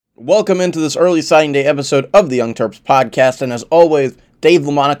Welcome into this early signing day episode of the YoungTerps podcast, and as always, Dave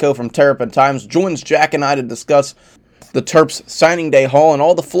Lomonico from Terrapin Times joins Jack and I to discuss the Terps signing day haul and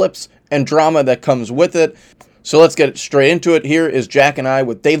all the flips and drama that comes with it. So let's get straight into it. Here is Jack and I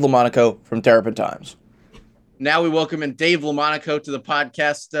with Dave Lomonico from Terrapin Times. Now we welcome in Dave Lomonico to the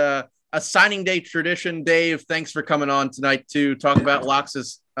podcast. A signing day tradition. Dave, thanks for coming on tonight to talk about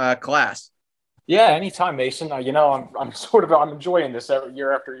Lox's class. Yeah, anytime, Mason. I'm enjoying this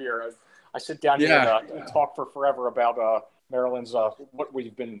year after year. I sit down here and talk for forever about Maryland's what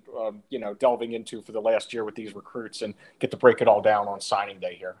we've been delving into for the last year with these recruits, and get to break it all down on signing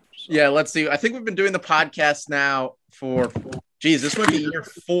day here. So. Yeah, let's see. I think we've been doing the podcast now for this might be year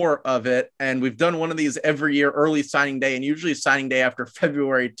 4 of it, and we've done one of these every year, early signing day, and usually signing day after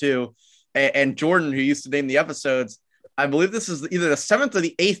February too. And Jordan, who used to name the episodes, I believe this is either the 7th or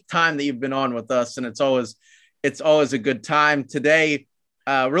the 8th time that you've been on with us, and it's always a good time. Today,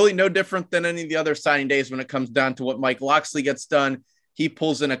 really no different than any of the other signing days when it comes down to what Mike Locksley gets done. He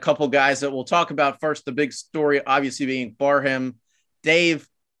pulls in a couple guys that we'll talk about first. The big story, obviously, being Barham. Dave,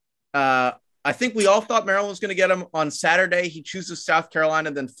 I think we all thought Maryland was going to get him on Saturday. He chooses South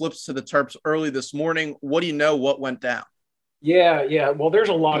Carolina, then flips to the Terps early this morning. What do you know? What went down? Yeah. Well, there's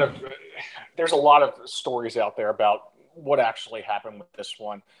a lot of stories out there about what actually happened with this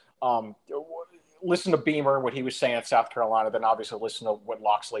one. Listen to Beamer, what he was saying at South Carolina, then obviously listen to what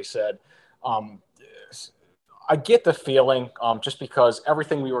Locksley said. I get the feeling, just because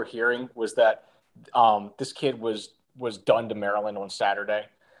everything we were hearing was that this kid was done to Maryland on Saturday.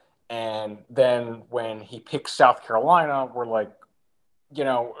 And then when he picked South Carolina, we're like,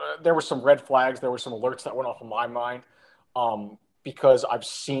 there were some red flags. There were some alerts that went off in my mind, because I've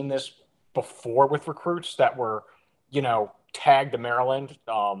seen this before with recruits that were tagged to Maryland,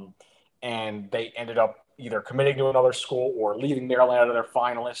 and they ended up either committing to another school or leaving Maryland out of their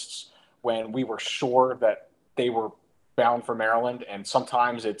finalists when we were sure that they were bound for Maryland. And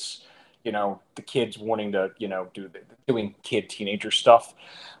sometimes it's, the kids wanting to, doing teenager stuff.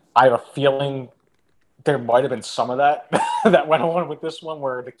 I have a feeling there might have been some of that that went on with this one,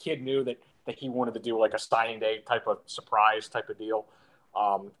 where the kid knew that he wanted to do like a signing day type of surprise type of deal.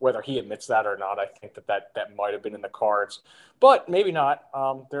 Whether he admits that or not, I think that might have been in the cards, but maybe not.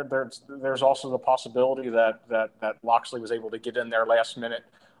 There's also the possibility that Locksley was able to get in there last minute,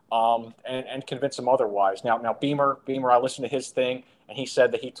 and convince him otherwise. Now Beamer, I listened to his thing, and he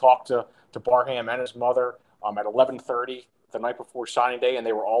said that he talked to Barham and his mother at 11:30 the night before signing day, and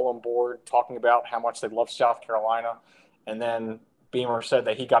they were all on board talking about how much they love South Carolina. And then Beamer said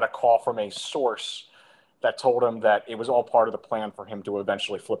that he got a call from a source that told him that it was all part of the plan for him to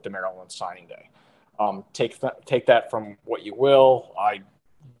eventually flip to Maryland signing day. Take that from what you will. I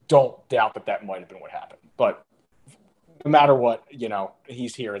don't doubt that might have been what happened. But no matter what,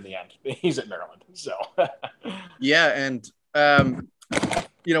 he's here in the end. He's at Maryland. So yeah, and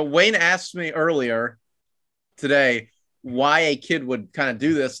Wayne asked me earlier today why a kid would kind of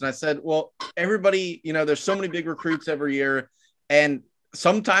do this, and I said, well, everybody, there's so many big recruits every year, and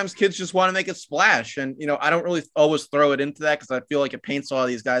sometimes kids just want to make a splash. And, I don't really always throw it into that because I feel like it paints all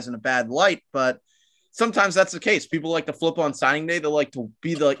these guys in a bad light. But sometimes that's the case. People like to flip on signing day. They like to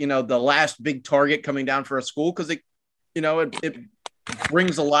be the last big target coming down for a school because it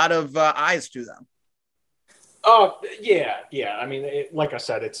brings a lot of eyes to them. Yeah. I mean, like I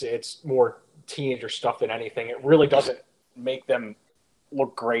said, it's more teenager stuff than anything. It really doesn't make them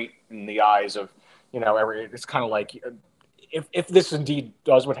look great in the eyes of, it's kind of like, if this indeed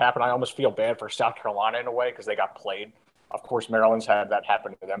does what happened, I almost feel bad for South Carolina in a way because they got played. Of course, Maryland's had that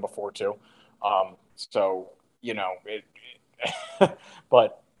happen to them before too.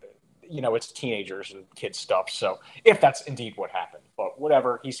 But it's teenagers and kid stuff. So if that's indeed what happened, but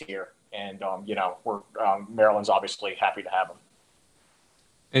whatever, he's here, and Maryland's obviously happy to have him.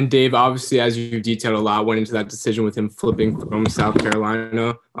 And Dave, obviously, as you detailed, a lot went into that decision with him flipping from South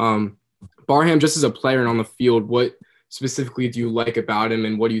Carolina. Barham, just as a player and on the field, what specifically do you like about him,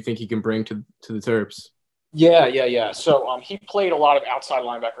 and what do you think he can bring to the Terps? Yeah. So he played a lot of outside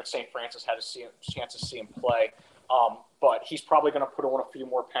linebacker at St. Francis, had a chance to see him play. But he's probably going to put on a few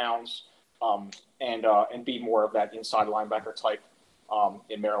more pounds and be more of that inside linebacker type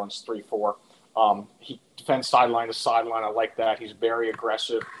in Maryland's 3-4. He defends sideline to sideline. I like that. He's very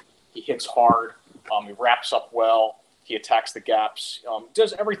aggressive. He hits hard. He wraps up well. He attacks the gaps.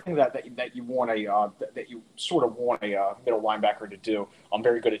 Does everything that you want that you sort of want a middle linebacker to do.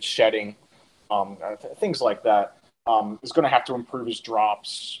 Very good at shedding, things like that. Is going to have to improve his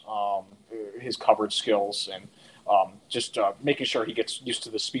drops, his coverage skills, and just making sure he gets used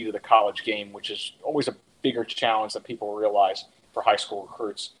to the speed of the college game, which is always a bigger challenge than people realize for high school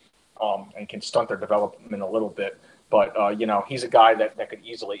recruits. and can stunt their development a little bit. But he's a guy that could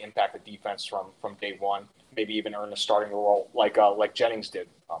easily impact the defense from day one, maybe even earn a starting role like Jennings did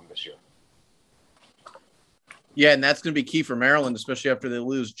this year. Yeah, and that's going to be key for Maryland, especially after they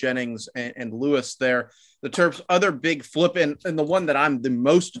lose Jennings and Lewis there. The Terps' other big flip, and the one that I'm the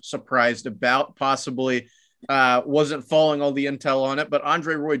most surprised about, possibly wasn't following all the intel on it, but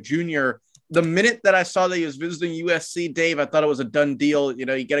Andre Roy Jr., the minute that I saw that he was visiting USC, Dave, I thought it was a done deal. You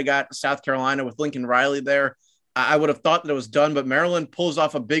get a guy at South Carolina with Lincoln Riley there. I would have thought that it was done, but Maryland pulls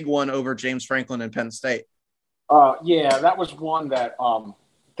off a big one over James Franklin and Penn State. Yeah, that was one that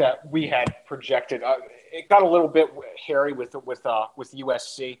we had projected. It got a little bit hairy with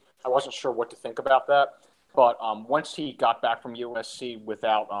USC. I wasn't sure what to think about that, but once he got back from USC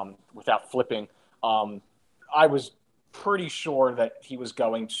without flipping, I was pretty sure that he was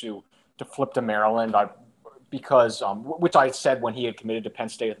going to flip to Maryland. Because which I had said when he had committed to Penn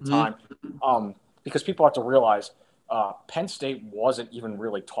State at the time, because people have to realize Penn State wasn't even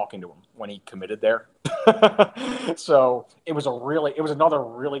really talking to him when he committed there. So it was another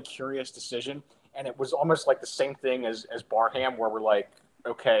really curious decision. And it was almost like the same thing as Barham, where we're like,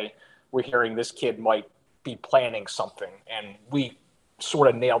 okay, we're hearing this kid might be planning something. And we sort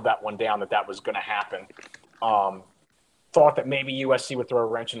of nailed that one down that was going to happen. Thought that maybe USC would throw a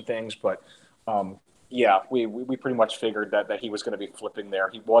wrench in things, but we pretty much figured that he was going to be flipping there.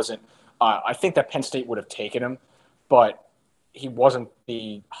 He wasn't. I think that Penn State would have taken him, but he wasn't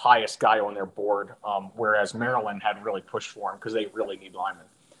the highest guy on their board, whereas Maryland had really pushed for him because they really need linemen.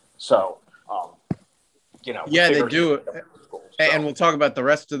 So, Yeah, they do. And we'll talk about the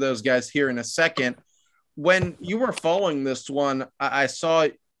rest of those guys here in a second. When you were following this one, I saw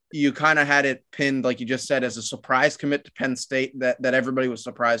you kind of had it pinned, like you just said, as a surprise commit to Penn State that everybody was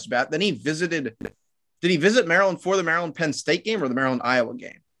surprised about. Then he visit Maryland for the Maryland-Penn State game or the Maryland-Iowa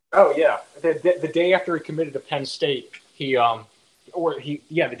game? Oh, yeah. The day after he committed to Penn State, the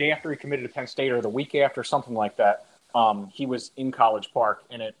day after he committed to Penn State or the week after, something like that, he was in College Park,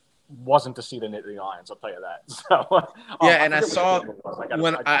 and it wasn't to see the Nittany Lions, I'll tell you that. So, yeah, and I saw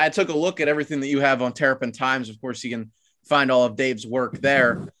when I took a look at everything that you have on Terrapin Times, of course, you can find all of Dave's work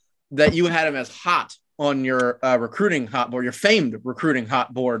there, that you had him as hot on your recruiting hot board, your famed recruiting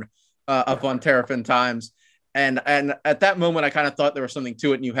hot board up on Terrapin Times. And at that moment, I kind of thought there was something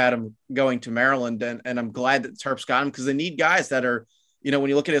to it, and you had him going to Maryland. And I'm glad that Terps got him because they need guys that are, when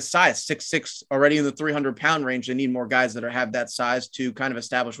you look at his size, 6'6", already in the 300-pound range, they need more guys that have that size to kind of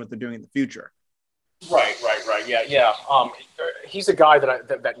establish what they're doing in the future. Right. Yeah. He's a guy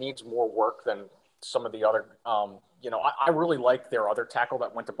that needs more work than some of the other. I really like their other tackle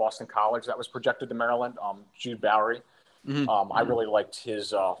that went to Boston College that was projected to Maryland, Jude Bowery. Mm-hmm. I really liked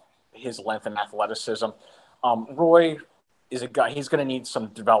his length and athleticism. Roy is a guy. He's going to need some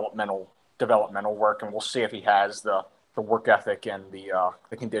developmental work, and we'll see if he has the work ethic and the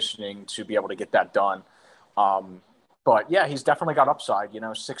conditioning to be able to get that done. But yeah, he's definitely got upside.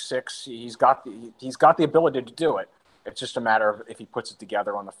 6'6", he's got the ability to do it. It's just a matter of if he puts it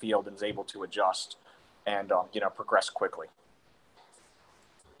together on the field and is able to adjust and progress quickly.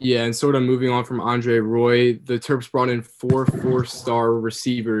 Yeah, and sort of moving on from Andre Roy, the Terps brought in 4 4-star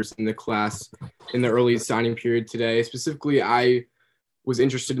receivers in the class in the early signing period today. Specifically, I was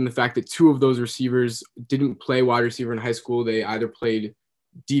interested in the fact that 2 of those receivers didn't play wide receiver in high school. They either played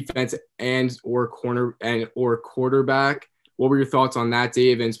defense or quarterback. What were your thoughts on that,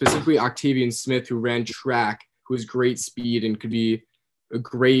 Dave? And specifically Octavian Smith, who ran track, who has great speed and could be a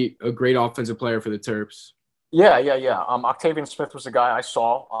great offensive player for the Terps. Yeah. Octavian Smith was the guy I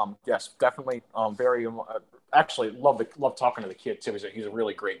saw. Yes, definitely. Very. Actually, love talking to the kid too. He's a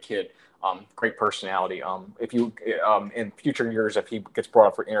really great kid. Great personality. If you in future years, if he gets brought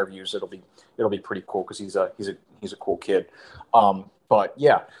up for interviews, it'll be pretty cool because he's a cool kid. But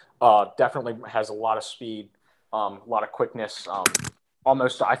yeah, definitely has a lot of speed, a lot of quickness.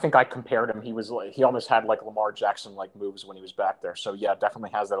 Almost, I think I compared him. He almost had like Lamar Jackson like moves when he was back there. So yeah,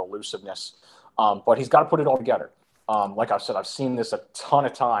 definitely has that elusiveness. But he's got to put it all together. Like I said, I've seen this a ton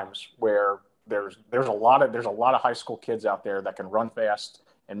of times where there's a lot of high school kids out there that can run fast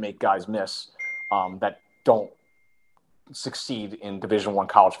and make guys miss that don't succeed in Division I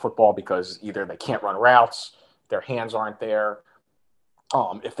college football because either they can't run routes, their hands aren't there.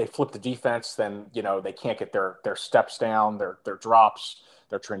 If they flip the defense, then they can't get their steps down, their drops,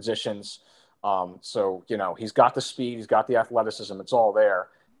 their transitions. So he's got the speed, he's got the athleticism, it's all there.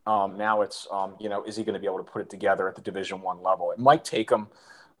 Now it's is he going to be able to put it together at the Division I level? It might take him.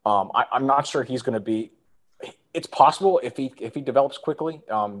 I'm not sure he's going to be. It's possible if he develops quickly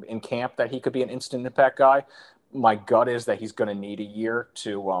in camp that he could be an instant impact guy. my gut is that he's going to need a year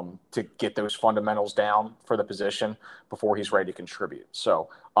to get those fundamentals down for the position before he's ready to contribute. So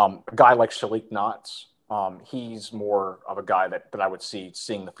a guy like Shalik Knotts, he's more of a guy that I would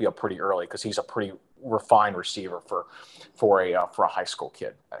seeing the field pretty early because he's a pretty refined receiver for a high school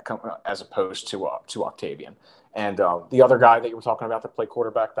kid as opposed to Octavian. And the other guy that you were talking about that played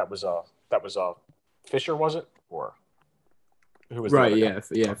quarterback, that was Fisher, was it? Or who was right?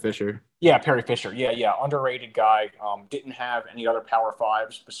 Yeah, Fisher. Yeah, Perry Fisher. Yeah, underrated guy. Didn't have any other Power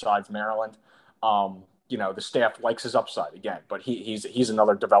Fives besides Maryland. The staff likes his upside again, but he's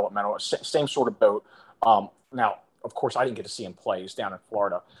another developmental, same sort of boat. Now, of course, I didn't get to see him play. He's down in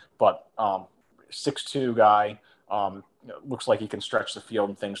Florida, but 6'2" guy. Looks like he can stretch the field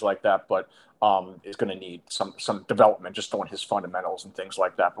and things like that, but is going to need some development just on his fundamentals and things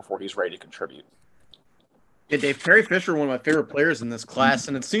like that before he's ready to contribute. Yeah, Dave, Perry Fisher, one of my favorite players in this class,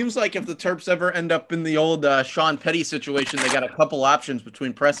 and it seems like if the Terps ever end up in the old Sean Petty situation, they got a couple options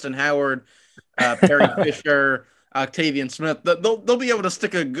between Preston Howard, Perry Fisher, Octavian Smith. They'll be able to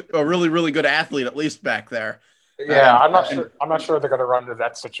stick a really, really good athlete at least back there. Yeah, I'm not sure they're going to run into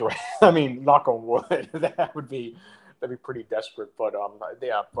that situation. I mean, knock on wood, that'd be pretty desperate. But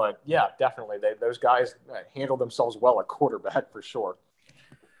definitely those guys handle themselves well at quarterback for sure.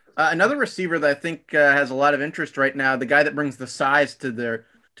 Another receiver that I think has a lot of interest right now, the guy that brings the size to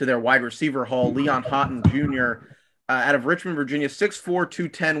their wide receiver haul, Leon Houghton Jr. Out of Richmond, Virginia, 6'4",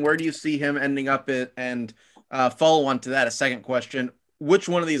 210. Where do you see him ending up at? And follow on to that, a second question. Which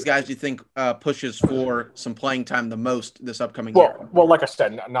one of these guys do you think pushes for some playing time the most this upcoming year? Well, like I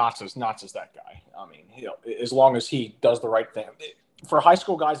said, Knotts is that guy. I mean, as long as he does the right thing. For high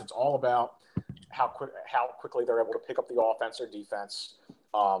school guys, it's all about how quickly they're able to pick up the offense or defense.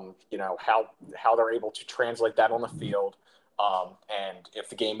 How they're able to translate that on the field, and if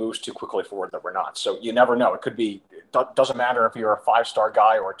the game moves too quickly forward, that we're not. So you never know. It could be. Doesn't matter if you're a 5-star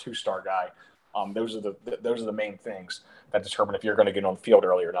guy or a 2-star guy. Those are the main things that determine if you're going to get on the field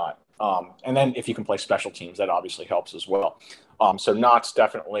early or not. And then if you can play special teams, that obviously helps as well. So Knotts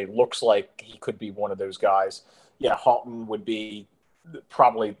definitely looks like he could be one of those guys. Yeah, Houghton would be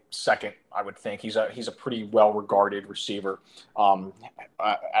probably second, I would think. He's a pretty well-regarded receiver out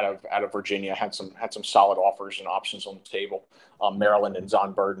of Virginia. Had some solid offers and options on the table. Maryland and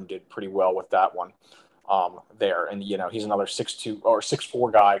Zon Burden did pretty well with that one there. And he's another 6'2" or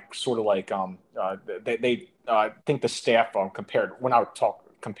 6'4" guy, sort of like they think the staff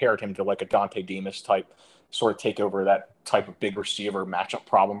compared him to like a Dante Demas type, sort of take over that type of big receiver matchup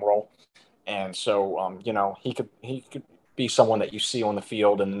problem role. And so he could be someone that you see on the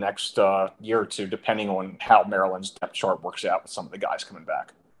field in the next year or two, depending on how Maryland's depth chart works out with some of the guys coming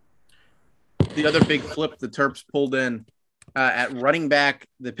back. The other big flip the Terps pulled in at running back,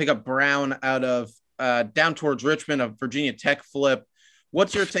 they pick up Brown out of down towards Richmond, a Virginia Tech flip.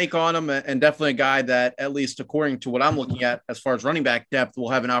 What's your take on him? And definitely a guy that, at least according to what I'm looking at, as far as running back depth, will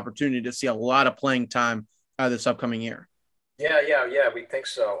have an opportunity to see a lot of playing time this upcoming year. Yeah, we think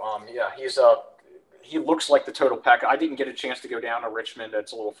so. He looks like the total pack. I didn't get a chance to go down to Richmond.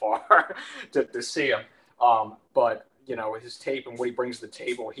 It's a little far to see him. But with his tape and what he brings to the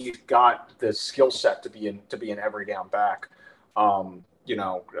table, he's got the skill set to be an every down back.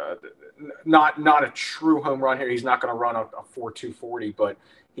 Not a true home run here. He's not going to run a 4.2 40, but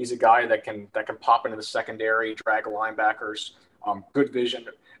he's a guy that can pop into the secondary, drag linebackers, good vision.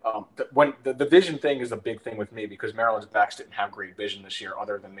 The vision thing is a big thing with me because Maryland's backs didn't have great vision this year,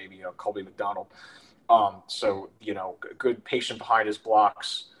 other than maybe Colby McDonald. So good patient behind his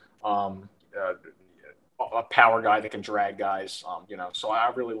blocks. A power guy that can drag guys. So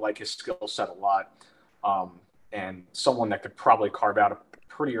I really like his skill set a lot. And someone that could probably carve out a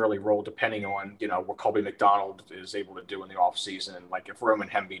pretty early role depending on, what Colby McDonald is able to do in the offseason and like if Roman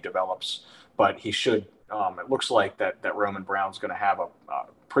Hemby develops. But he should, it looks like that Roman Brown's going to have a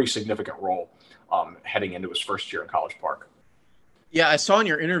pretty significant role heading into his first year in College Park. Yeah, I saw in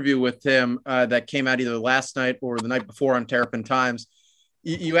your interview with him that came out either last night or the night before on Terrapin Times,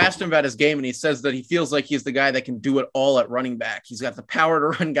 you asked him about his game, and he says that he feels like he's the guy that can do it all at running back. He's got the power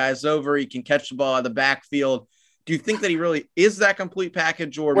to run guys over. He can catch the ball out of the backfield. Do you think that he really is that complete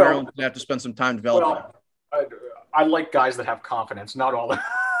package, or Maryland's going to have to spend some time developing? Well, I like guys that have confidence, not all.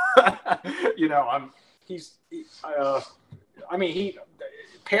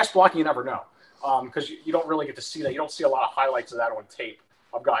 Pass blocking, you never know. Because you don't really get to see that. You don't see a lot of highlights of that on tape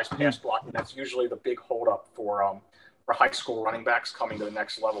of guys pass blocking. That's usually the big holdup for high school running backs coming to the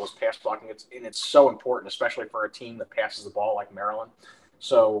next level is pass blocking. It's so important, especially for a team that passes the ball like Maryland.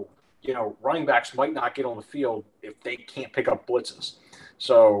 So, running backs might not get on the field if they can't pick up blitzes.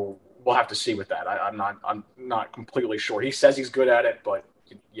 So we'll have to see with that. I'm not completely sure. He says he's good at it, but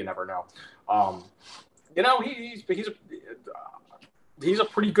you never know. He's a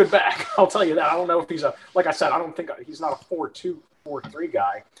pretty good back. I'll tell you that. I don't know if like I said, I don't think he's not a 4-2, 4-3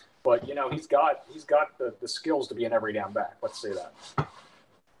 guy, but he's got the skills to be an every down back. Let's say that.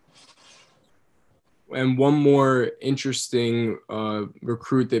 And one more interesting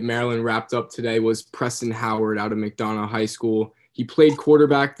recruit that Maryland wrapped up today was Preston Howard out of McDonough High School. He played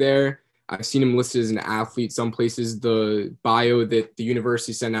quarterback there. I've seen him listed as an athlete. Some places the bio that the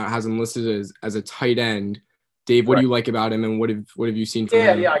university sent out has him listed as a tight end. Dave, what do you like about him, and what have you seen from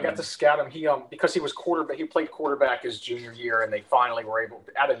him? Yeah, I got to scout him. He because he was quarterback, he played quarterback his junior year, and they finally were able,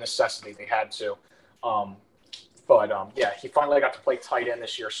 out of necessity, they had to. He finally got to play tight end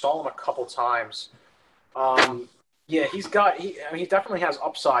this year. Saw him a couple times. He definitely has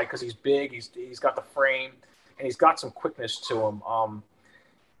upside because he's big. He's got the frame, and he's got some quickness to him.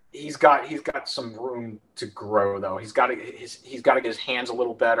 He's got some room to grow though. He's got to get his hands a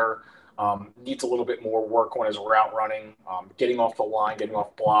little better. Needs a little bit more work on his route running, getting off the line, getting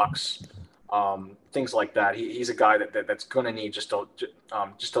off blocks, things like that. He's a guy that's going to need just a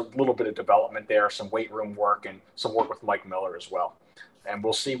little bit of development there, some weight room work, and some work with Mike Miller as well. And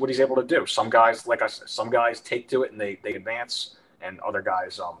we'll see what he's able to do. Some guys, like I said, some guys take to it and they advance, and other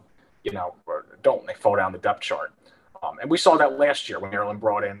guys, don't. They fall down the depth chart. And we saw that last year when Maryland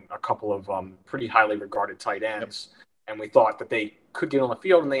brought in a couple of pretty highly regarded tight ends, and we thought that they could get on the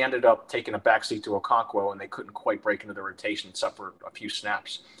field, and they ended up taking a backseat to Okonkwo, and they couldn't quite break into the rotation except for a few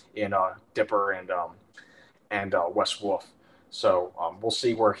snaps in Dipper and Wes Wolf. So we'll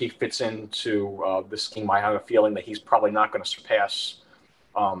see where he fits into the scheme. I have a feeling that he's probably not going to surpass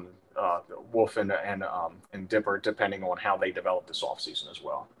Wolf and Dipper, depending on how they develop this offseason as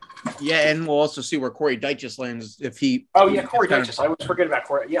well. Yeah, and we'll also see where Corey Dyches lands if he. Corey Dyches. I always forget about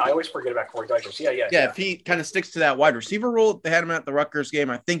Corey. Yeah, I always forget about Corey Dyches. Yeah. If he kind of sticks to that wide receiver role, they had him at the Rutgers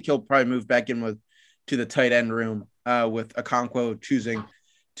game. I think he'll probably move back in to the tight end room with Okonkwo choosing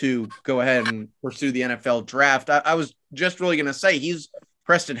to go ahead and pursue the NFL draft. I was just really going to say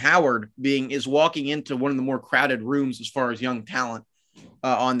Preston Howard is walking into one of the more crowded rooms as far as young talent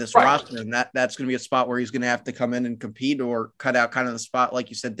on this roster, and that's going to be a spot where he's going to have to come in and compete or cut out kind of the spot. Like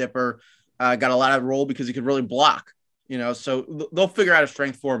you said, Dipper got a lot of role because he could really block, so they'll figure out a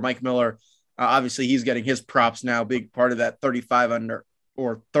strength for Mike Miller. Obviously he's getting his props now, big part of that 35 under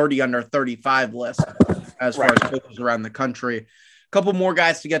or 30 under 35 list as far as coaches around the country. A couple more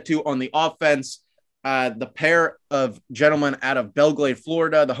guys to get to on the offense. The pair of gentlemen out of Belgrade,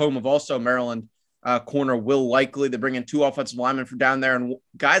 Florida, the home of also Maryland, corner Will Likely. They bring in two offensive linemen from down there, and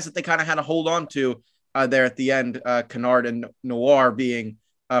guys that they kind of had to hold on to there at the end, Kennard and Noir being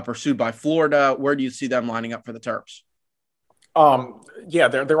pursued by Florida. Where do you see them lining up for the Terps?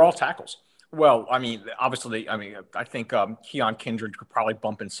 They're all tackles. Well, I mean, obviously, I think Keon Kindred could probably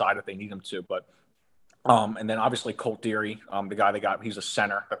bump inside if they need him to, but and then obviously Colt Deary, the guy they got, he's a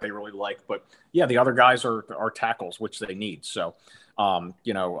center that they really like. But yeah, the other guys are tackles, which they need. So,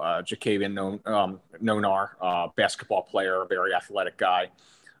 Jacavian Nonar, basketball player, very athletic guy,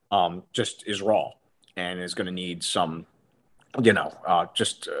 just is raw and is going to need some,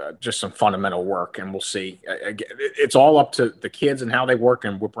 just some fundamental work. And we'll see. It's all up to the kids and how they work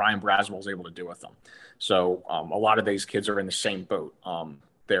and what Brian Braswell is able to do with them. So a lot of these kids are in the same boat.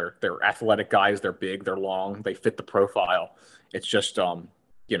 They're athletic guys. They're big. They're long. They fit the profile. It's just,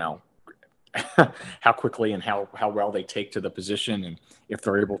 how quickly and how well they take to the position and if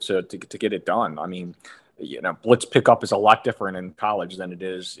they're able to get it done. I mean, blitz pickup is a lot different in college than it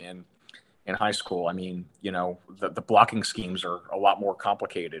is in high school. I mean, the blocking schemes are a lot more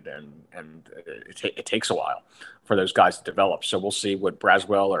complicated and it takes a while for those guys to develop. So we'll see what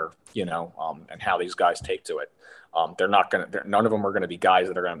Braswell and how these guys take to it. None of them are going to be guys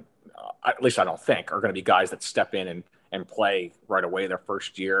that are going to, at least I don't think, are going to be guys that step in and play right away their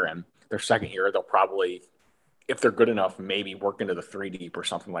first year, and their second year they'll probably, if they're good enough, maybe work into the 3 deep or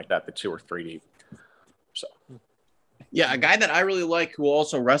something like that, the 2 or 3 deep. So, yeah, a guy that I really like who will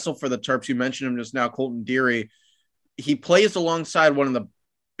also wrestle for the Terps, you mentioned him just now, Colton Deary. He plays alongside one of the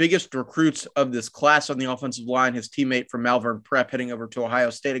biggest recruits of this class on the offensive line, his teammate from Malvern Prep heading over to Ohio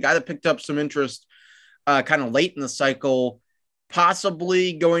State, a guy that picked up some interest kind of late in the cycle,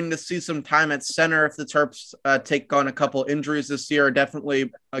 possibly going to see some time at center if the Terps take on a couple injuries this year.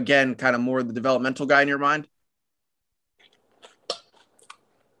 Definitely, again, kind of more the developmental guy in your mind.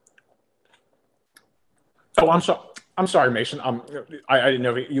 Oh, I'm sorry, Mason. I didn't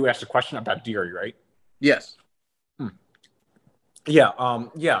know you asked a question about Deary, right? Yes.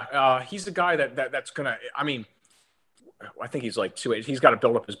 Yeah. He's the guy that's gonna. I mean, I think he's like 280. He's got to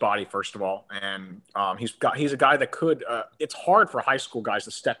build up his body first of all, and he's a guy that could. It's hard for high school guys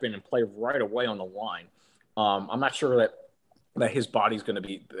to step in and play right away on the line. I'm not sure that his body's going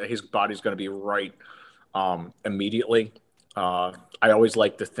to be right immediately. I always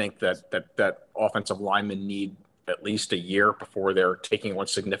like to think that offensive linemen need at least a year before they're taking on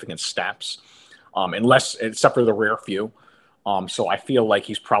significant steps, except for the rare few. So I feel like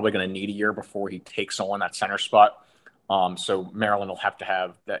he's probably going to need a year before he takes on that center spot. So Maryland will have to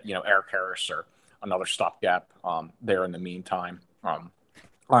have that, Eric Harris or another stopgap there in the meantime.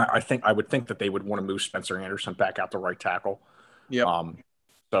 I would think that they would want to move Spencer Anderson back out to right tackle. Yeah.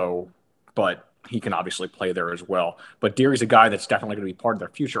 But he can obviously play there as well. But Deary's a guy that's definitely going to be part of their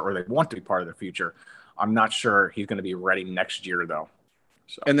future, or they want to be part of their future. I'm not sure he's going to be ready next year, though.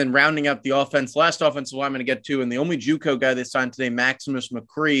 So. And then rounding up the offense, last offensive lineman to get to, and the only JUCO guy they signed today, Maximus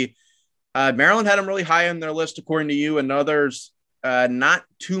McCree. Maryland had him really high on their list, according to you and others. Not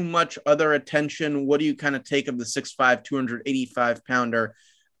too much other attention. What do you kind of take of the 6'5", 285-pounder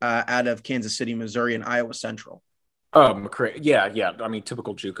out of Kansas City, Missouri, and Iowa Central? Oh, McCree. Yeah. I mean,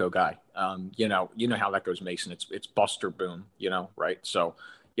 typical JUCO guy. You know how that goes, Mason. It's bust or boom, right? So,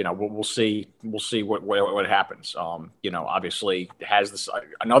 we'll see what happens. Obviously has this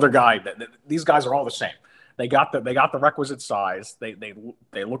another guy that these guys are all the same. They got the requisite size. They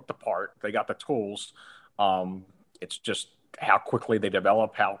look the part. They got the tools. It's just how quickly they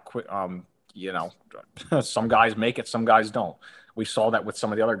develop. How quick. Some guys make it. Some guys don't. We saw that with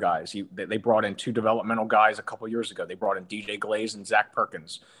some of the other guys. They brought in 2 developmental guys a couple years ago. They brought in DJ Glaze and Zach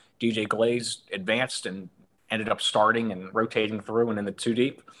Perkins. DJ Glaze advanced and ended up starting and rotating through and in the 2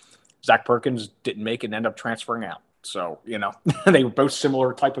 deep. Zach Perkins didn't make it and ended up transferring out. So, they were both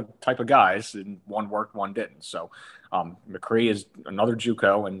similar type of guys, and one worked, one didn't. So McCree is another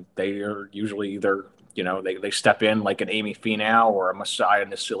JUCO, and they are usually either, they step in like an Amy Finau or a Messiah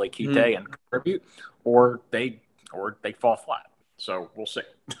Nasile Kite and contribute, or they fall flat. So we'll see.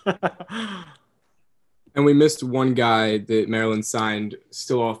 And we missed one guy that Maryland signed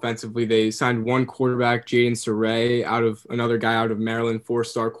still offensively. They signed one quarterback, Jaden Saray, another guy out of Maryland,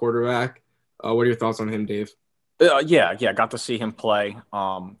 4-star quarterback. What are your thoughts on him, Dave? Yeah. Got to see him play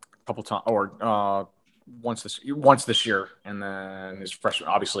a couple times, or once this year, and then his freshman,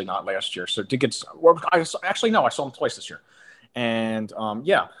 obviously not last year. So I saw him twice this year, and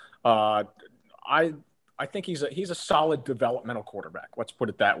I think he's a solid developmental quarterback. Let's put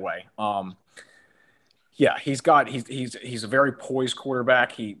it that way. He's a very poised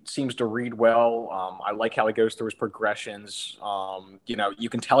quarterback. He seems to read well. I like how he goes through his progressions. You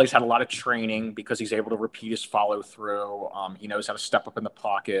can tell he's had a lot of training because he's able to repeat his follow through. He knows how to step up in the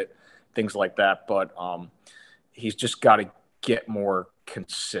pocket, things like that. But he's just got to get more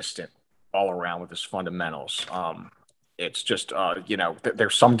consistent all around with his fundamentals. It's just,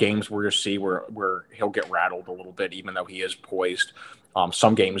 there's some games where you'll see where he'll get rattled a little bit, even though he is poised.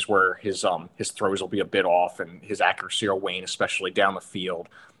 Some games where his throws will be a bit off and his accuracy will wane, especially down the field,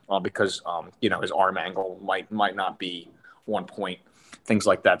 because his arm angle might not be on point, things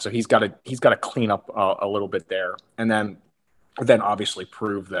like that. So he's got to clean up a little bit there, and then obviously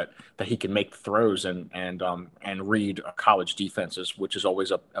prove that he can make throws and read college defenses, which is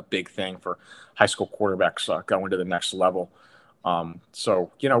always a big thing for high school quarterbacks going to the next level.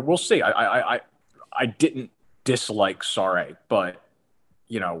 So we'll see. I didn't dislike Sare, but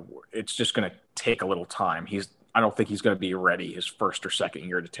it's just going to take a little time. I don't think he's going to be ready his first or second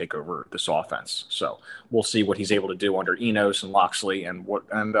year to take over this offense. So we'll see what he's able to do under Enos and Loxley, and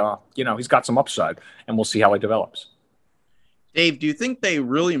he's got some upside, and we'll see how he develops. Dave, do you think they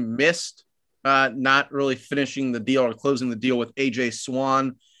really missed not really finishing the deal or closing the deal with AJ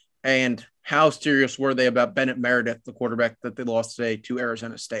Swan? And how serious were they about Bennett Meredith, the quarterback that they lost today to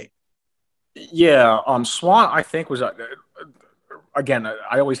Arizona State? Yeah, Swan, I think, was again,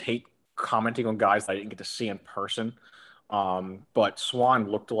 I always hate commenting on guys that I didn't get to see in person. But Swan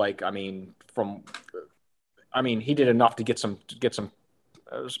looked like, he did enough to get some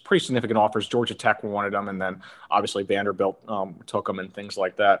it was pretty significant offers. Georgia Tech wanted him, and then obviously Vanderbilt took him and things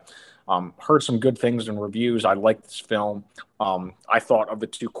like that. Heard some good things in reviews. I liked this film. I thought of the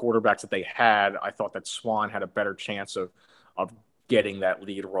 2 quarterbacks that they had, I thought that Swan had a better chance of getting that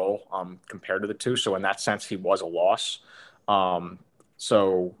lead role compared to the 2. So in that sense, he was a loss.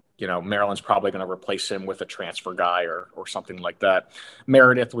 Maryland's probably going to replace him with a transfer guy or something like that.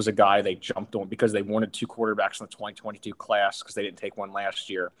 Meredith was a guy they jumped on because they wanted 2 quarterbacks in the 2022 class because they didn't take one last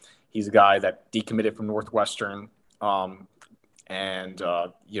year. He's a guy that decommitted from Northwestern, Maryland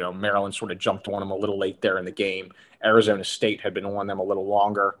sort of jumped on him a little late there in the game. Arizona State had been on them a little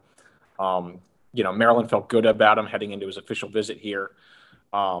longer. Maryland felt good about him heading into his official visit here,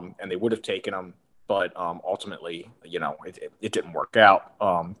 and they would have taken him, but ultimately, it didn't work out.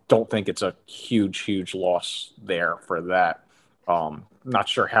 Don't think it's a huge loss there for that. Not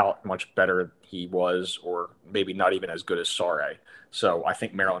sure how much better he was, or maybe not even as good as Sare. So I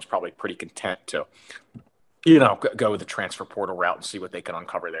think Maryland's probably pretty content to, go with the transfer portal route and see what they can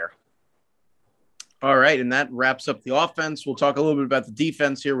uncover there. All right, and that wraps up the offense. We'll talk a little bit about the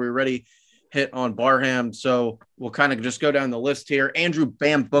defense here. We already hit on Barham, so we'll kind of just go down the list here. Andrew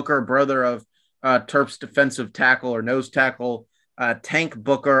Bam Booker, brother of Terps defensive tackle or nose tackle, Tank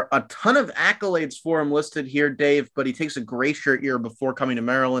Booker. A ton of accolades for him listed here, Dave, but he takes a gray shirt year before coming to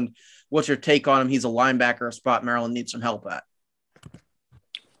Maryland. What's your take on him? He's a linebacker, a spot Maryland needs some help at.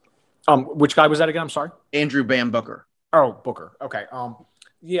 Which guy was that again? I'm sorry. Andrew Bam Booker. Oh, Booker. Okay. I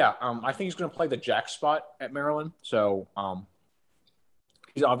think he's going to play the jack spot at Maryland. So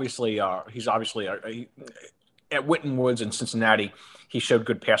he's obviously at Whitten Woods in Cincinnati. He showed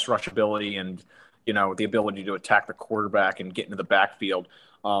good pass rush ability and the ability to attack the quarterback and get into the backfield.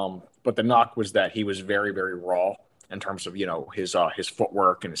 But the knock was that he was very, very raw in terms of his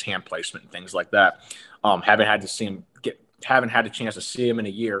footwork and his hand placement and things like that. Haven't had a chance to see him in a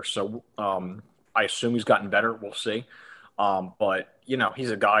year, so I assume he's gotten better. We'll see. But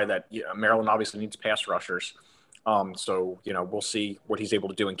he's a guy that Maryland obviously needs pass rushers. So we'll see what he's able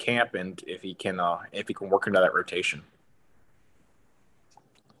to do in camp and if he can work into that rotation.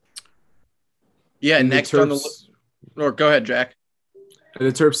 Yeah, and next on the or go ahead, Jack. The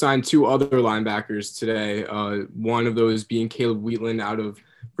Terps signed 2 other linebackers today. One of those being Caleb Wheatland out of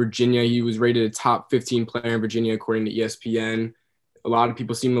Virginia. He was rated a top 15 player in Virginia according to ESPN. A lot of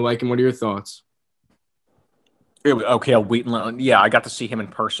people seem to like him. What are your thoughts? Okay, Wheatland. Yeah, I got to see him in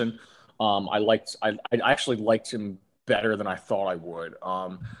person. I actually liked him better than I thought I would.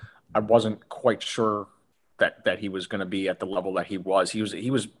 I wasn't quite sure that he was going to be at the level that he was. He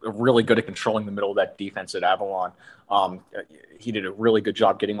was really good at controlling the middle of that defense at Avalon. He did a really good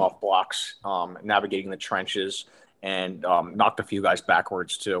job getting off blocks, navigating the trenches, and knocked a few guys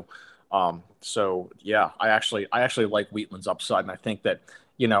backwards too. So yeah, I actually like Wheatland's upside, and I think that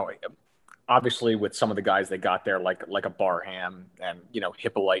obviously with some of the guys they got there, like a Barham and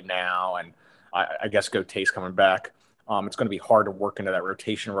Hippolyte now, and I guess Gautier's coming back. It's going to be hard to work into that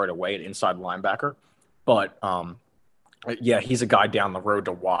rotation right away at inside linebacker. But yeah, he's a guy down the road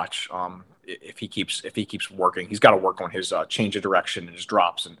to watch. If he keeps working, he's got to work on his change of direction and his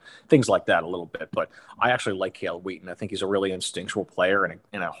drops and things like that a little bit. But I actually like Caleb Wheaton. I think he's a really instinctual player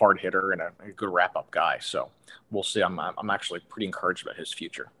and a hard hitter and a good wrap up guy. So we'll see. I'm actually pretty encouraged about his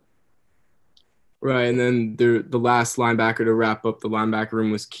future. Right, and then the last linebacker to wrap up the linebacker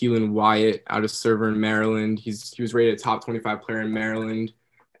room was Keelan Wyatt out of Severn, Maryland. He was rated a top 25 player in Maryland,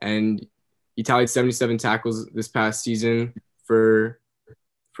 and he tallied 77 tackles this past season for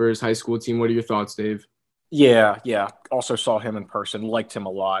his high school team. What are your thoughts, Dave? Yeah. Also saw him in person. Liked him a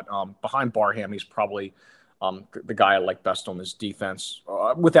lot. Behind Barham, he's probably the guy I like best on this defense,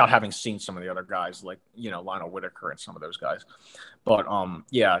 without having seen some of the other guys like Lionel Whitaker and some of those guys. But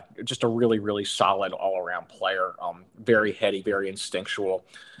yeah, just a really, really solid all-around player. Very heady, very instinctual.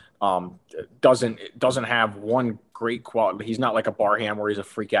 Doesn't have one great quality. He's not like a Barham where he's a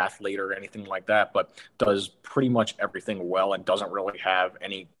freak athlete or anything like that, but does pretty much everything well and doesn't really have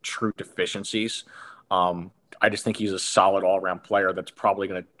any true deficiencies. I just think he's a solid all-around player that's probably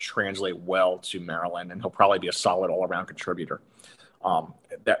going to translate well to Maryland, and he'll probably be a solid all-around contributor.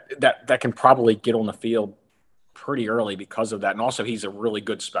 That can probably get on the field pretty early because of that, and also he's a really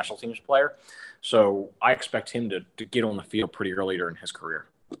good special teams player, so I expect him to get on the field pretty early during his career.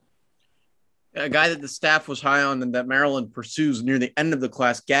 A guy that the staff was high on and that Maryland pursues near the end of the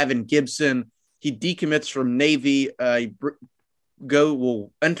class, Gavin Gibson. He decommits from Navy.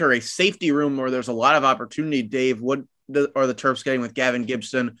 Will enter a safety room where there's a lot of opportunity. Dave, what are the Terps getting with Gavin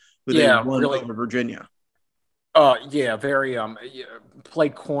Gibson, who they won over Virginia? Very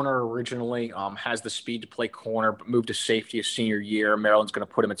played corner originally, has the speed to play corner, but moved to safety his senior year. Maryland's going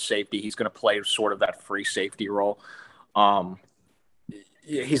to put him at safety. He's going to play sort of that free safety role.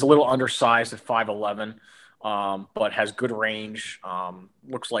 He's a little undersized at 5'11", but has good range.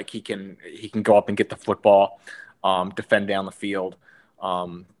 Looks like he can go up and get the football, defend down the field.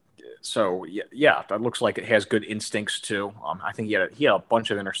 So that looks like it has good instincts too. I think he had a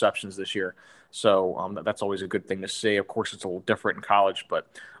bunch of interceptions this year, so that's always a good thing to see. Of course, it's a little different in college, but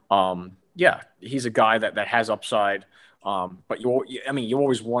he's a guy that has upside. But you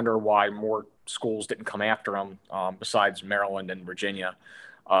always wonder why more schools didn't come after him besides Maryland and Virginia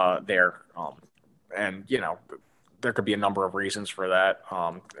there. And there could be a number of reasons for that.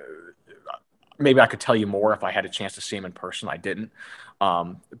 maybe I could tell you more if I had a chance to see him in person. I didn't.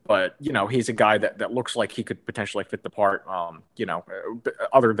 But, he's a guy that looks like he could potentially fit the part,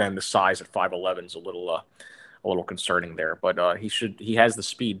 other than the size at 5'11" is a little concerning there. But he has the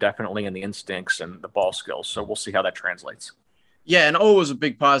speed definitely and the instincts and the ball skills. So we'll see how that translates. Yeah, and always a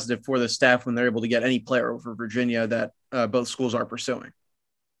big positive for the staff when they're able to get any player over Virginia that both schools are pursuing.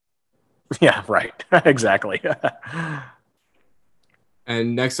 Yeah, right. Exactly.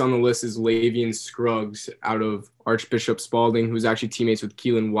 And next on the list is Lavian Scruggs out of Archbishop Spalding, who's actually teammates with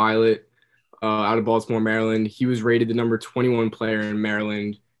Keelan Wylett out of Baltimore, Maryland. He was rated the number 21 player in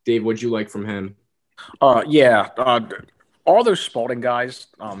Maryland. Dave, what'd you like from him? All those Spalding guys,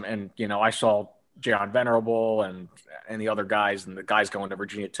 and I saw John Venerable and the other guys and the guys going to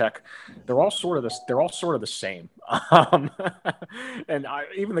Virginia Tech. They're all sort of the same. And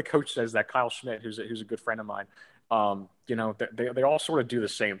even the coach says that, Kyle Schmidt, who's a good friend of mine. They all sort of do the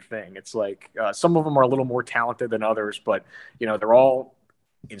same thing. It's like some of them are a little more talented than others, but they're all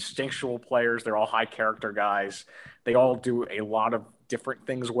instinctual players. They're all high character guys. They all do a lot of different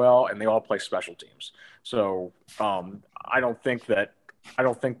things well, and they all play special teams. So I don't think that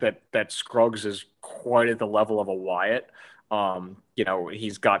Scruggs is quite at the level of a Wyatt.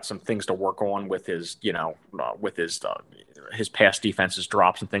 He's got some things to work on with his past defenses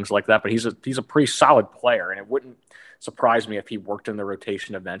drops and things like that. But he's a pretty solid player, and it wouldn't surprise me if he worked in the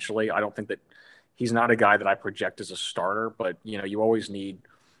rotation eventually. I don't think that he's not a guy that I project as a starter, but you always need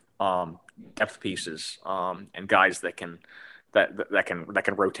depth pieces and guys that can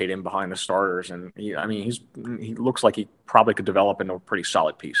rotate in behind the starters. And he looks like he probably could develop into a pretty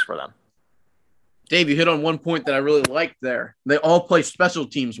solid piece for them. Dave, you hit on one point that I really liked there. They all play special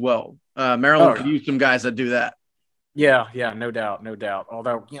teams well. Maryland could use some guys that do that. Yeah, no doubt.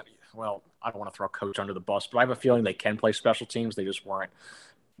 Although, I don't want to throw Coach under the bus, but I have a feeling they can play special teams. They just weren't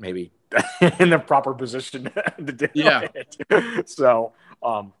maybe in the proper position to do it. So,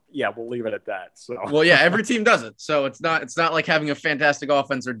 we'll leave it at that. So, well, yeah, every team does it. So it's not like having a fantastic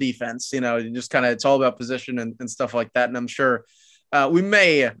offense or defense. You just it's all about position and stuff like that. And I'm sure we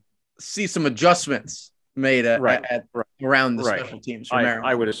may see some adjustments made around the special teams for Maryland.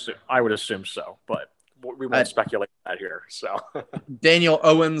 I would assume so, but we won't speculate that here. So Daniel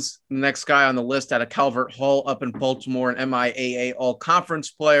Owens, the next guy on the list, out of Calvert Hall up in Baltimore, an MIAA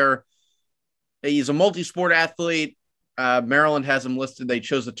all-conference player. He's a multi-sport athlete. Maryland has him listed. They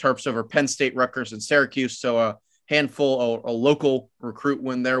chose the Terps over Penn State, Rutgers, and Syracuse. So a handful, a local recruit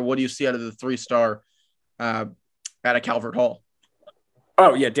win there. What do you see out of the 3-star out of Calvert Hall?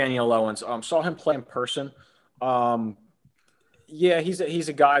 Oh yeah, Daniel Owens. Saw him play in person. He's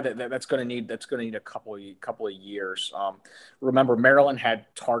a guy that's going to need a couple of years. Remember, Maryland had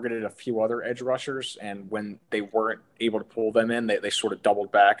targeted a few other edge rushers, and when they weren't able to pull them in, they sort of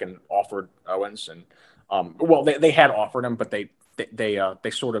doubled back and offered Owens. And they had offered him, but they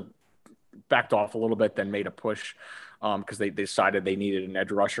sort of backed off a little bit, then made a push because they decided they needed an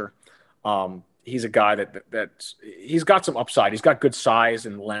edge rusher. He's a guy that he's got some upside. He's got good size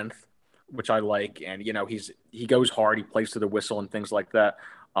and length, which I like. And, he goes hard. He plays to the whistle and things like that.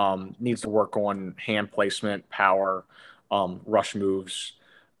 Needs to work on hand placement, power, rush moves,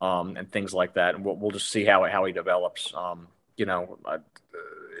 and things like that. And we'll just see how he develops.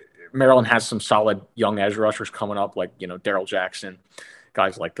 Maryland has some solid young edge rushers coming up, like, Darrell Jackson,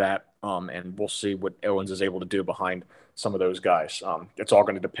 guys like that. And we'll see what Owens is able to do behind some of those guys. It's all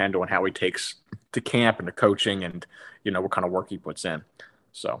going to depend on how he takes to camp and the coaching and, what kind of work he puts in.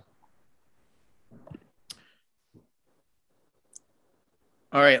 So.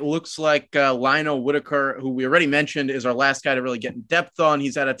 All right. Looks like Lionel Whitaker, who we already mentioned, is our last guy to really get in depth on.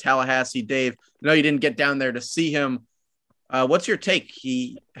 He's out of Tallahassee. Dave, I know you didn't get down there to see him. What's your take?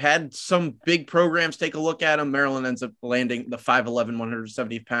 He had some big programs take a look at him. Maryland ends up landing the 5'11",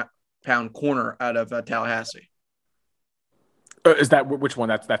 170-pound corner out of Tallahassee. Is that which one?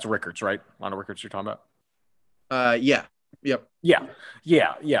 That's Rickards, right? Lionel Rickards you're talking about? Yeah. Yep. Yeah.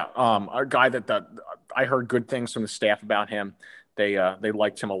 A guy that I heard good things from the staff about him. They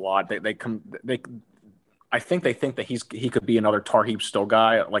liked him a lot. I think they think that he could be another Tar Heel still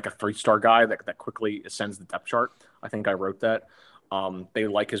guy, like a 3-star guy that quickly ascends the depth chart. I think I wrote that. They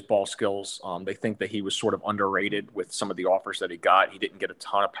like his ball skills. They think that he was sort of underrated with some of the offers that he got. He didn't get a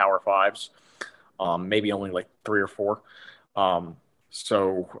ton of Power 5s, maybe only like 3 or 4.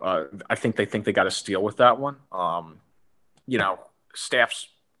 So I think they got a steal with that one. Staffs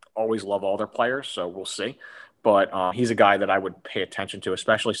always love all their players, so we'll see. But he's a guy that I would pay attention to,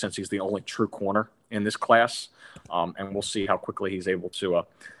 especially since he's the only true corner in this class. And we'll see how quickly he's able to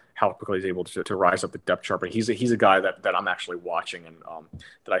how quickly he's able to rise up the depth chart. But he's a guy that I'm actually watching, and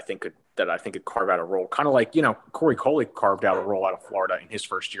that I think could carve out a role, kind of like Corey Coley carved out a role out of Florida in his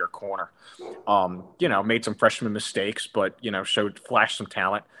first year at corner. Made some freshman mistakes, but flashed some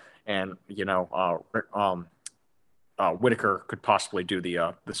talent, and Whitaker could possibly do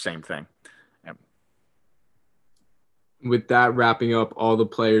the same thing. With that wrapping up all the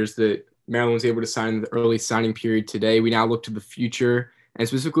players that Maryland was able to sign in the early signing period today, we now look to the future. And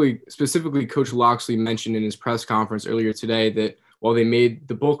specifically, Coach Loxley mentioned in his press conference earlier today that while they made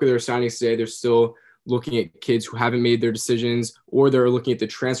the bulk of their signings today, they're still looking at kids who haven't made their decisions, or they're looking at the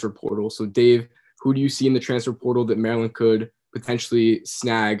transfer portal. So, Dave, who do you see in the transfer portal that Maryland could potentially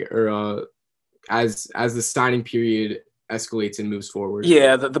snag, or as the signing period escalates and moves forward?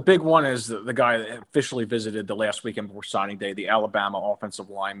 Yeah, the big one is the guy that officially visited the last weekend before signing day, the Alabama offensive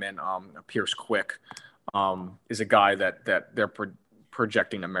lineman, Pierce Quick, is a guy that they're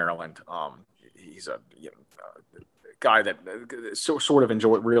projecting to Maryland. He's a guy that sort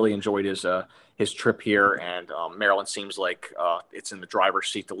of really enjoyed his trip here, and Maryland seems like it's in the driver's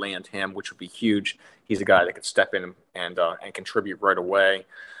seat to land him, which would be huge. He's a guy that could step in and contribute right away.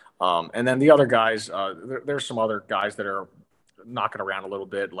 And then the other guys, there's some other guys that are knocking around a little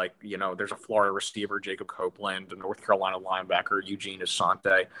bit. Like, there's a Florida receiver, Jacob Copeland, a North Carolina linebacker, Eugene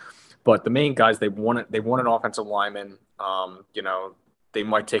Asante. But the main guys, they want an offensive lineman. They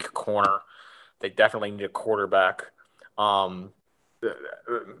might take a corner. They definitely need a quarterback. The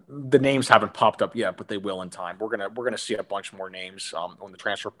names haven't popped up yet, but they will in time. We're gonna see a bunch more names on the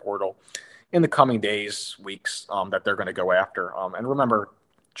transfer portal in the coming days, weeks, that they're going to go after. And remember,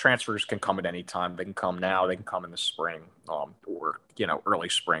 transfers can come at any time. They can come now. They can come in the spring, or early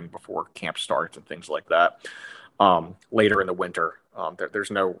spring before camp starts and things like that. Later in the winter,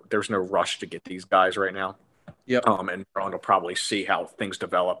 there's no rush to get these guys right now. Yep. And Maryland will probably see how things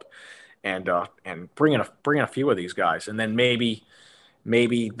develop, and bring in a few of these guys, and then maybe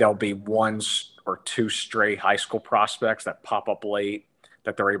there'll be one or two stray high school prospects that pop up late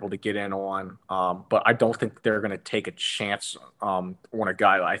that they're able to get in on. But I don't think they're going to take a chance on a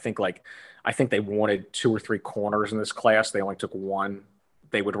guy. I think they wanted 2 or 3 corners in this class. They only took one.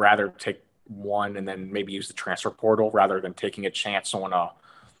 They would rather take one and then maybe use the transfer portal rather than taking a chance on a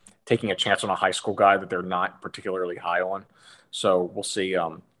high school guy that they're not particularly high on. So we'll see.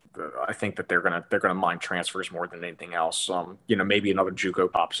 I think that they're gonna mind transfers more than anything else. Maybe another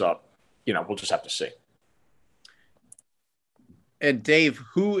JUCO pops up. We'll just have to see. And Dave,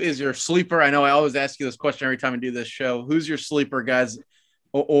 who is your sleeper? I know I always ask you this question every time I do this show. Who's your sleeper, guys,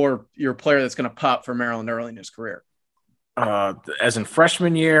 or your player that's going to pop for Maryland early in his career? As in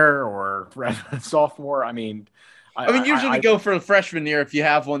freshman year or sophomore? I mean, usually we go for the freshman year if you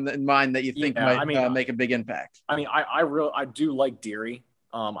have one in mind that you think might make a big impact. I mean, I do like Deary.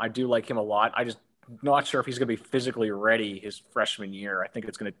 I do like him a lot. I just not sure if he's going to be physically ready his freshman year. I think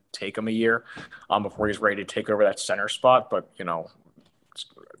it's going to take him a year before he's ready to take over that center spot. But,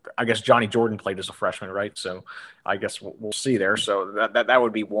 I guess Johnny Jordan played as a freshman, right? So I guess we'll see there. So that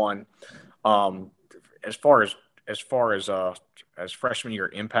would be one. As far as freshman year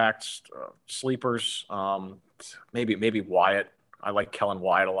impacts, sleepers, maybe Wyatt. I like Kellen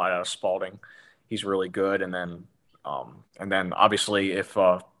Wyatt a lot out of Spalding. He's really good. And then obviously if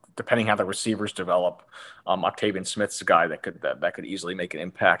depending how the receivers develop, Octavian Smith's a guy that could easily make an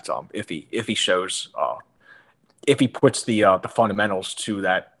impact if he shows if he puts the fundamentals to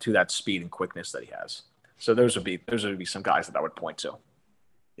that speed and quickness that he has. So those would be some guys that I would point to.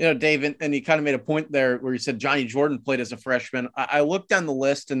 Dave, and you kind of made a point there where you said Johnny Jordan played as a freshman. I looked down the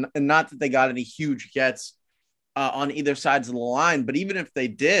list, and not that they got any huge gets on either sides of the line, but even if they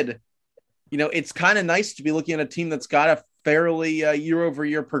did, it's kind of nice to be looking at a team that's got a fairly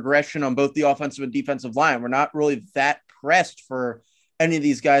year-over-year progression on both the offensive and defensive line. We're not really that pressed for any of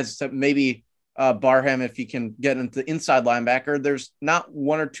these guys, except maybe Barham, if he can get into inside linebacker. There's not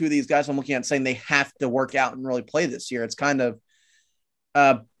one or two of these guys I'm looking at saying they have to work out and really play this year. It's kind of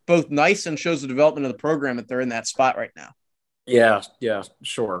both nice and shows the development of the program that they're in that spot right now. Yeah,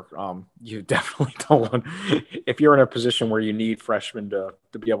 sure. You definitely don't want, if you're in a position where you need freshmen to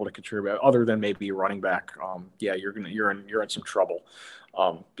be able to contribute, other than maybe running back. You're in some trouble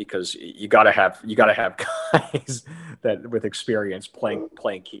because you gotta have guys that with experience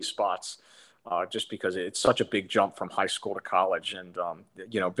playing key spots. Just because it's such a big jump from high school to college, and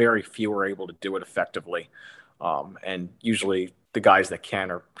very few are able to do it effectively, and usually the guys that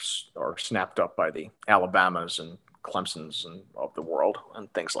can are snapped up by the Alabamas and Clemson's and of the world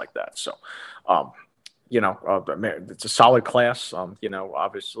and things like that. So, it's a solid class.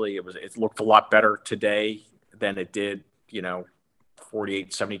 Obviously it looked a lot better today than it did,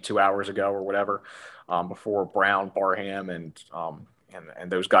 48, 72 hours ago or whatever, before Brown, Barham, and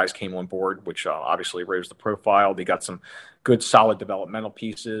those guys came on board, which obviously raised the profile. They got some good, solid developmental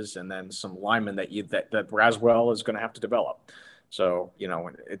pieces, and then some linemen that Braswell is going to have to develop. So,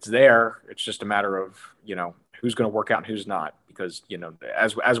 it's there. It's just a matter of, who's going to work out and who's not. Because,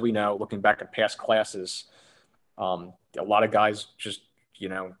 as we know, looking back at past classes, a lot of guys just,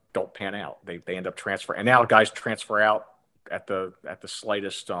 don't pan out. They end up transferring. And now guys transfer out at the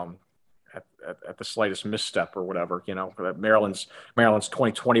slightest at the slightest misstep or whatever. Maryland's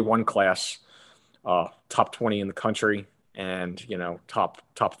 2021 class, top 20 in the country, and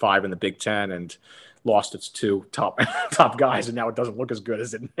top 5 in the Big Ten, and lost its 2 top guys, and now it doesn't look as good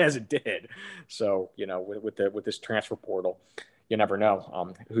as it did. So with this transfer portal, you never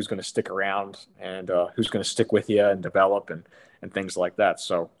know who's going to stick around and who's going to stick with you and develop and things like that.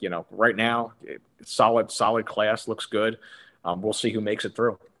 So right now, solid class, looks good. We'll see who makes it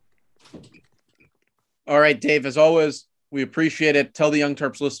through. All right, Dave, as always, we appreciate it. Tell the Young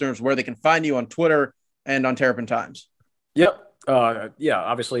Terps listeners where they can find you on Twitter and on Terrapin Times. Yep.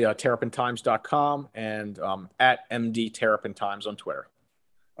 Obviously terrapintimes.com and at MD Terrapin Times on Twitter.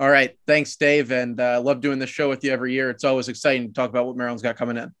 All right. Thanks, Dave. And love doing this show with you every year. It's always exciting to talk about what Maryland's got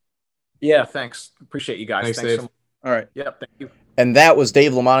coming in. Yeah, thanks. Appreciate you guys. Thanks Dave. So much. All right. Yep. Thank you. And that was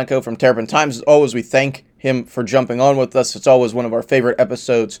Dave Lomonico from Terrapin Times. As always, we thank him for jumping on with us. It's always one of our favorite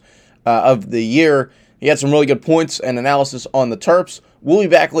episodes of the year. He had some really good points and analysis on the Terps. We'll be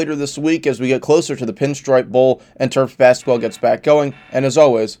back later this week as we get closer to the Pinstripe Bowl and Terps basketball gets back going. And as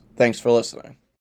always, thanks for listening.